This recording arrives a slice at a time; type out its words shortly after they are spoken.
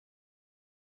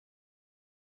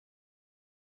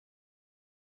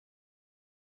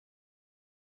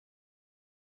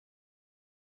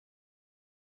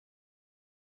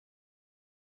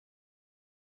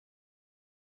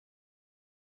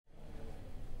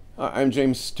I'm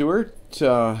James Stewart,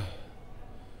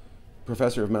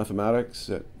 professor of mathematics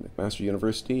at McMaster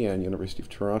University and University of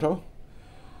Toronto.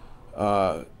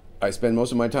 I spend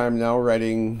most of my time now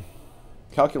writing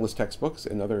calculus textbooks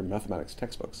and other mathematics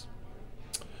textbooks.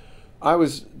 I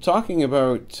was talking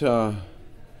about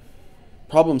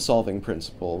problem-solving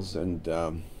principles, and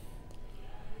the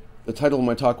title of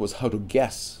my talk was How to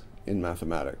Guess in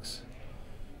Mathematics,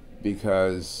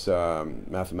 because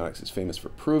mathematics is famous for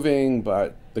proving,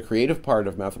 but the creative part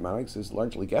of mathematics is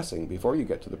largely guessing before you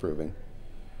get to the proving.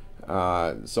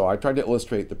 So I tried to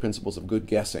illustrate the principles of good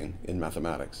guessing in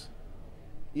mathematics.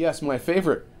 Yes, my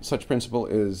favorite such principle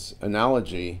is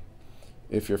analogy.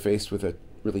 If you're faced with a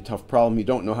really tough problem, you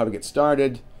don't know how to get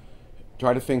started,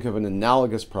 try to think of an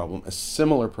analogous problem, a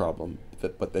similar problem,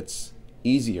 but that's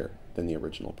easier than the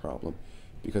original problem.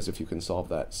 Because if you can solve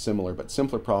that similar but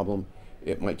simpler problem,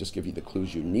 it might just give you the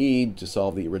clues you need to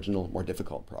solve the original, more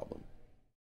difficult problem.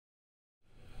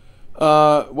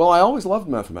 Well, I always loved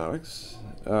mathematics.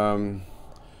 I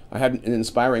had an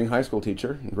inspiring high school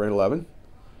teacher in grade 11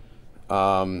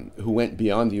 who went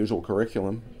beyond the usual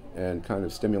curriculum and kind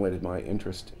of stimulated my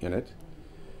interest in it.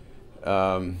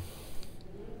 But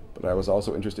I was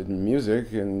also interested in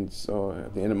music, and so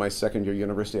at the end of my second year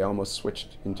university, I almost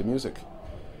switched into music.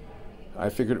 I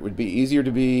figured it would be easier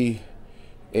to be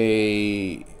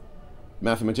a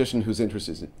mathematician whose interest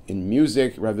is in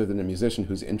music rather than a musician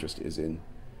whose interest is in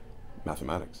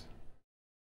mathematics.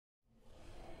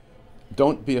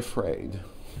 Don't be afraid.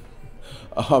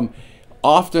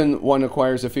 Often one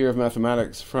acquires a fear of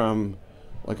mathematics from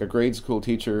like a grade school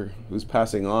teacher who's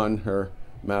passing on her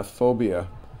math phobia.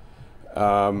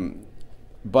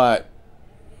 But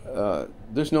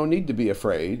there's no need to be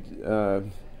afraid.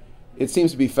 It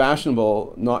seems to be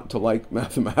fashionable not to like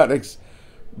mathematics,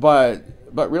 but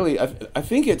really I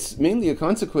think it's mainly a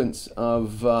consequence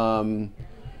of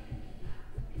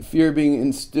fear being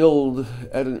instilled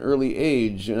at an early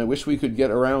age, and I wish we could get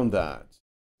around that.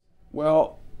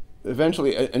 Well,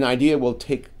 eventually an idea will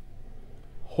take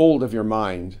hold of your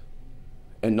mind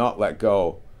and not let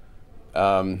go.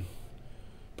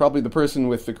 Probably the person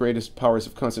with the greatest powers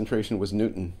of concentration was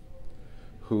Newton,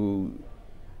 who,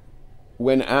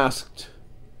 when asked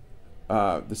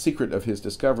the secret of his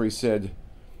discovery, said,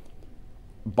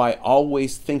 "By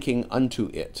always thinking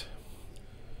unto it."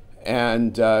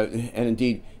 And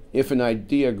indeed, if an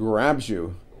idea grabs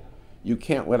you, you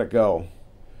can't let it go.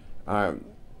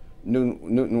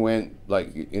 Newton went,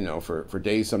 for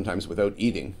days sometimes without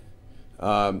eating,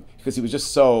 because he was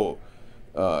just so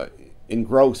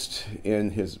engrossed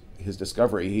in his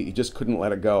discovery. He just couldn't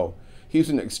let it go. He's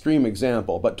an extreme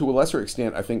example, but to a lesser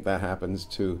extent, I think that happens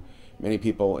to many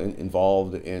people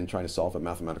involved in trying to solve a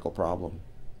mathematical problem.